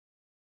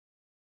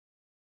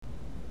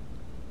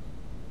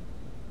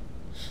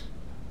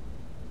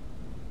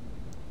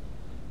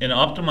In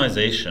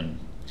optimization,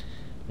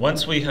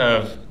 once we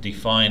have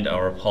defined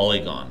our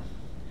polygon,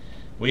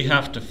 we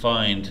have to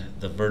find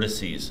the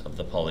vertices of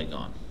the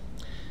polygon.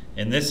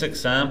 In this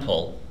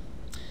example,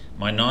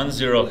 my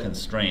non-zero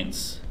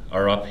constraints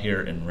are up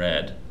here in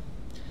red,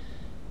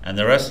 and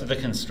the rest of the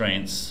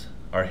constraints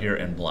are here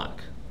in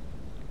black.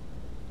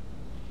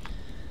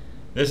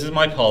 This is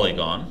my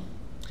polygon,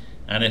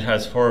 and it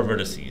has 4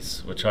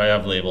 vertices, which I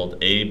have labeled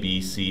A, B,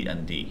 C,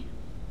 and D.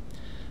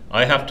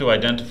 I have to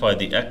identify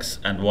the x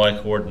and y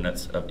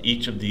coordinates of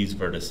each of these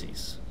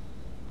vertices.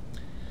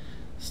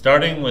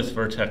 Starting with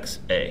vertex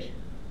A.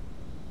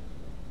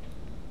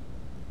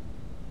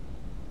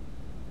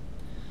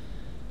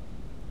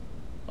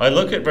 I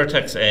look at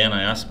vertex A and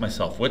I ask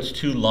myself, which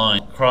 2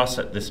 lines cross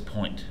at this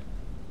point?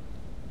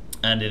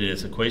 And it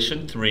is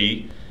equation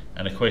 3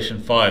 and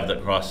equation 5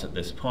 that cross at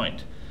this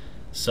point.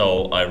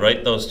 So I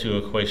write those 2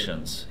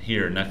 equations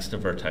here next to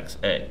vertex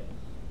A.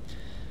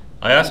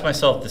 I ask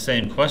myself the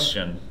same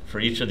question for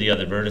each of the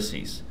other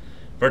vertices.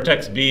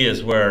 Vertex B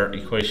is where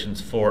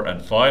equations 4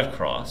 and 5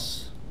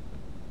 cross.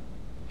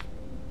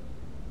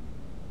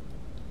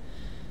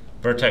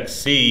 Vertex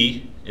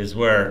C is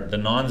where the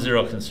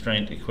non-zero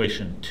constraint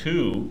equation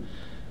 2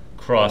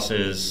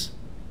 crosses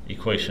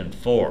equation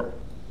 4.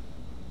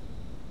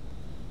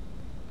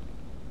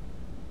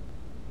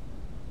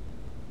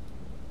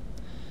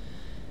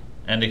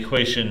 And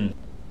equation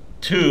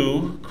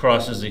 2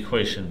 crosses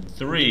equation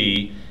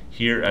 3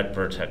 here at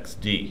vertex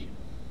D.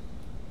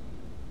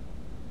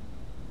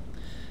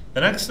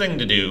 The next thing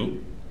to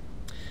do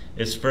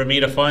is for me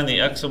to find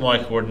the x and y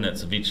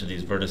coordinates of each of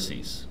these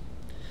vertices.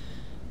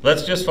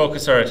 Let's just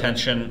focus our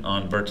attention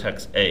on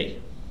vertex A.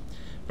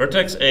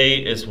 Vertex A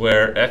is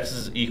where x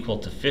is equal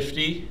to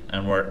 50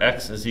 and where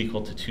x is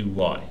equal to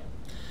 2y.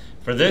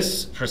 For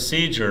this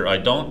procedure, I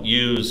don't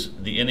use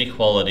the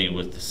inequality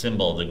with the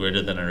symbol, the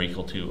greater than or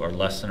equal to or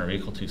less than or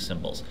equal to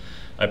symbols.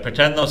 I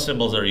pretend those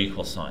symbols are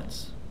equal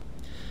signs.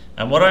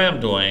 And what I am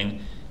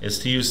doing is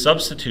to use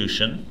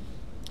substitution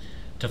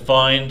to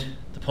find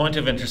the point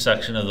of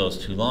intersection of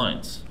those 2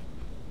 lines.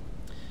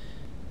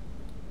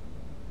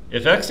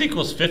 If x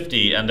equals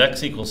 50 and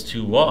x equals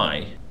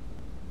 2y,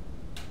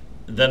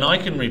 then I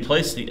can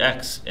replace the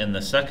x in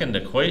the second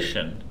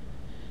equation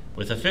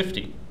with a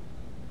 50.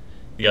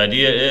 The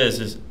idea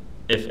is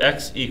if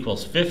x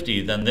equals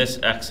 50, then this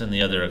x in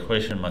the other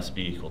equation must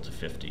be equal to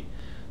 50.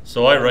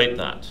 So I write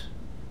that.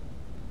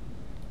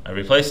 I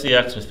replace the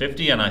x with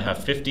 50 and I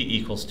have 50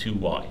 equals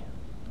 2y.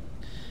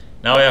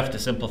 Now I have to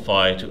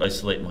simplify to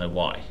isolate my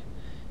y.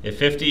 If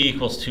 50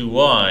 equals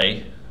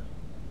 2y,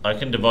 I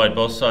can divide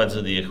both sides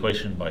of the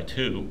equation by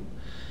 2.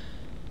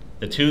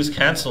 The 2's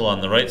cancel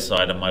on the right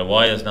side and my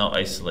y is now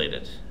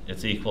isolated.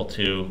 It's equal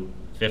to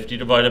 50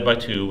 divided by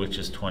 2, which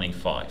is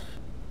 25.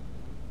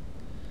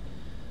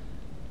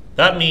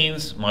 That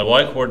means my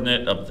y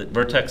coordinate of the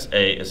vertex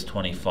A is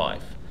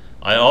 25.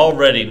 I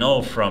already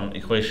know from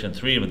equation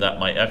 3 that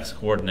my x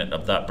coordinate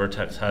of that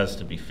vertex has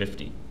to be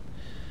 50.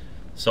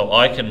 So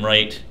I can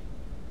write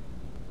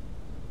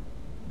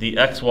the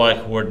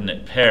xy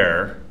coordinate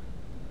pair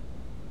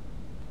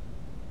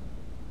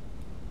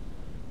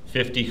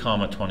 50,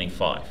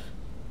 25.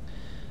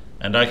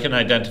 And I can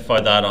identify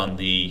that on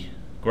the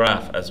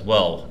graph as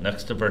well.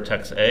 Next to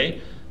vertex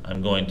A,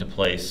 I'm going to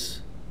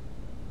place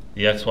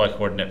the xy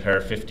coordinate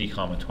pair 50,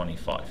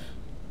 25.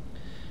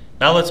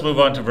 Now let's move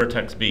on to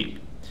vertex B.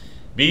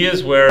 B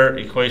is where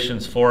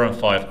equations 4 and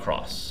 5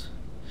 cross.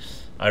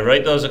 I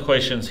write those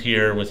equations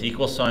here with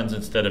equal signs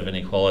instead of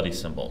inequality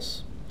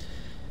symbols.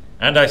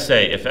 And I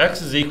say if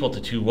x is equal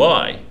to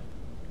 2y,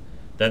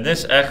 then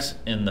this x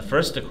in the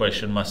first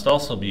equation must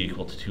also be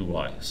equal to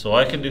 2y. So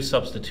I can do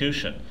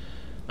substitution.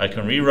 I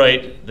can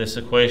rewrite this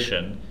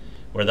equation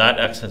where that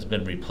x has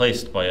been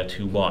replaced by a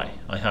 2y.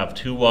 I have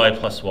 2y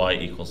plus y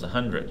equals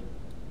 100.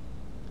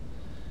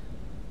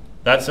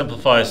 That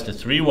simplifies to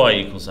 3y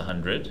equals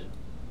 100.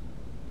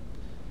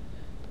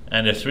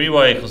 And if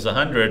 3y equals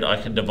 100,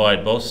 I can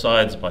divide both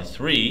sides by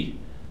 3.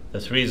 The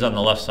 3's on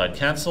the left side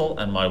cancel,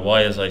 and my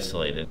y is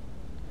isolated.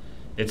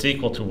 It's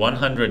equal to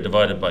 100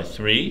 divided by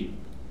 3,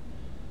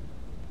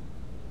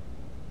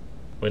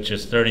 which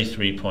is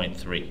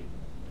 33.3.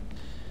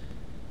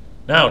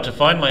 Now, to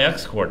find my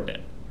x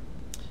coordinate,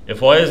 if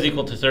y is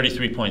equal to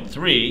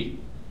 33.3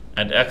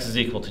 and x is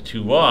equal to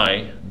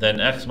 2y,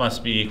 then x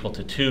must be equal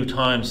to 2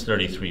 times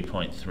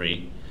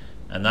 33.3,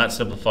 and that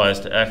simplifies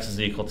to x is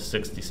equal to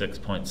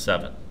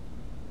 66.7.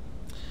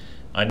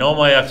 I know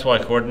my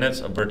xy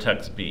coordinates of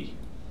vertex B.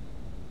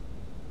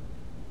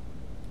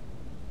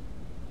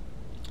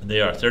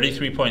 They are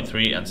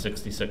 33.3 and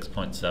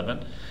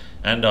 66.7,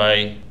 and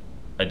I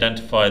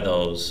identify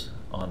those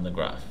on the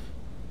graph.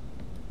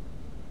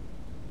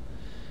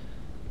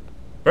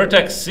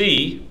 Vertex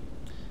C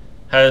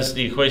has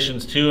the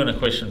equations 2 and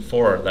equation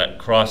 4 that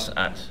cross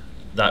at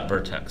that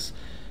vertex.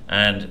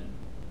 And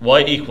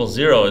y equals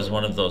 0 is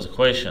one of those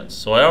equations.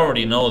 So I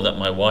already know that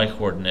my y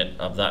coordinate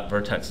of that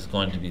vertex is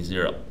going to be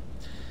 0.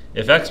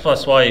 If x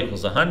plus y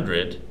equals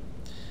 100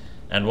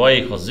 and y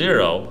equals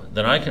 0,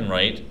 then I can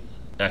write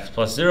x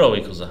plus 0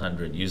 equals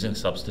 100 using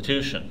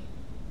substitution.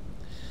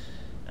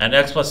 And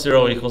x plus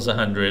 0 equals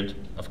 100,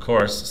 of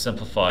course,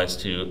 simplifies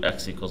to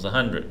x equals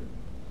 100.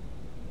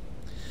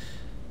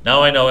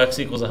 Now I know x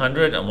equals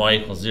 100 and y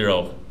equals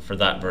 0 for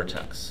that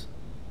vertex.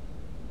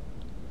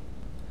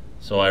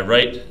 So I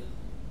write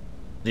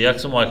the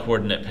x and y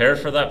coordinate pair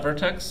for that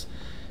vertex,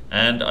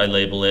 and I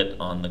label it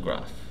on the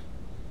graph.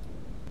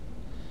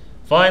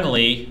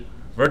 Finally,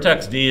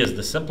 vertex D is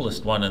the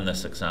simplest one in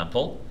this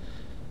example.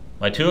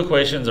 My two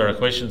equations are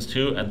equations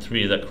 2 and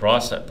 3 that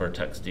cross at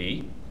vertex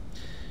D.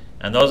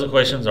 And those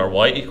equations are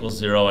y equals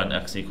 0 and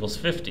x equals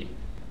 50.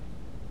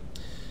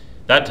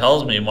 That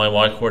tells me my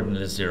y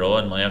coordinate is 0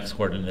 and my x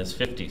coordinate is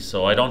 50,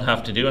 so I don't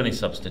have to do any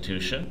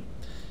substitution.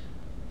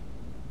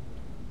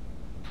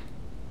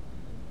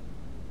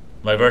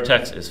 My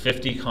vertex is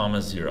 50,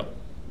 0.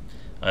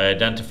 I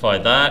identify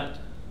that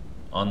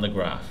on the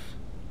graph.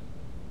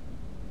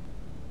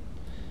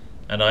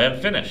 And I am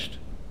finished.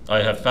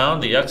 I have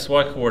found the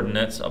xy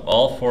coordinates of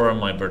all 4 of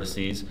my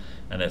vertices,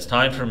 and it's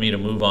time for me to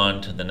move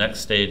on to the next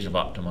stage of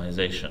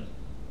optimization.